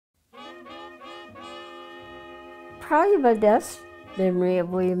probably my best memory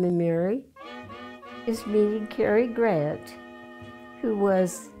of William and Mary is meeting Cary Grant, who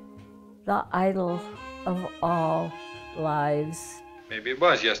was the idol of all lives. Maybe it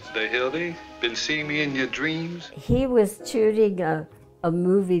was yesterday, Hildy. Been seeing me in your dreams? He was shooting a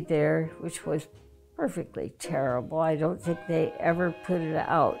movie there, which was perfectly terrible. I don't think they ever put it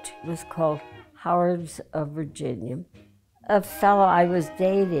out. It was called Howards of Virginia. A fellow I was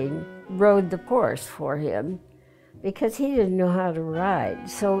dating rode the horse for him because he didn't know how to ride.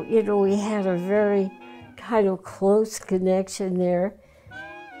 So, we had a very kind of close connection there.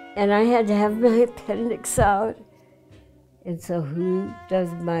 And I had to have my appendix out. And so who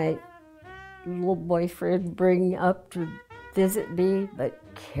does my little boyfriend bring up to visit me but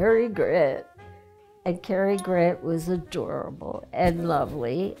Cary Grant? And Cary Grant was adorable and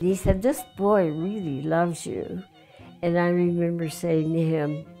lovely. He said, "This boy really loves you." And I remember saying to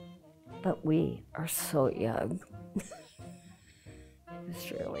him, "But we are so young." It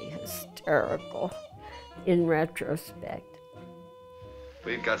was really hysterical in retrospect.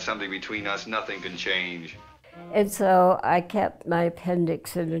 We've got something between us nothing can change. And so I kept my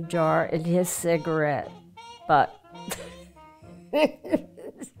appendix in a jar and his cigarette butt.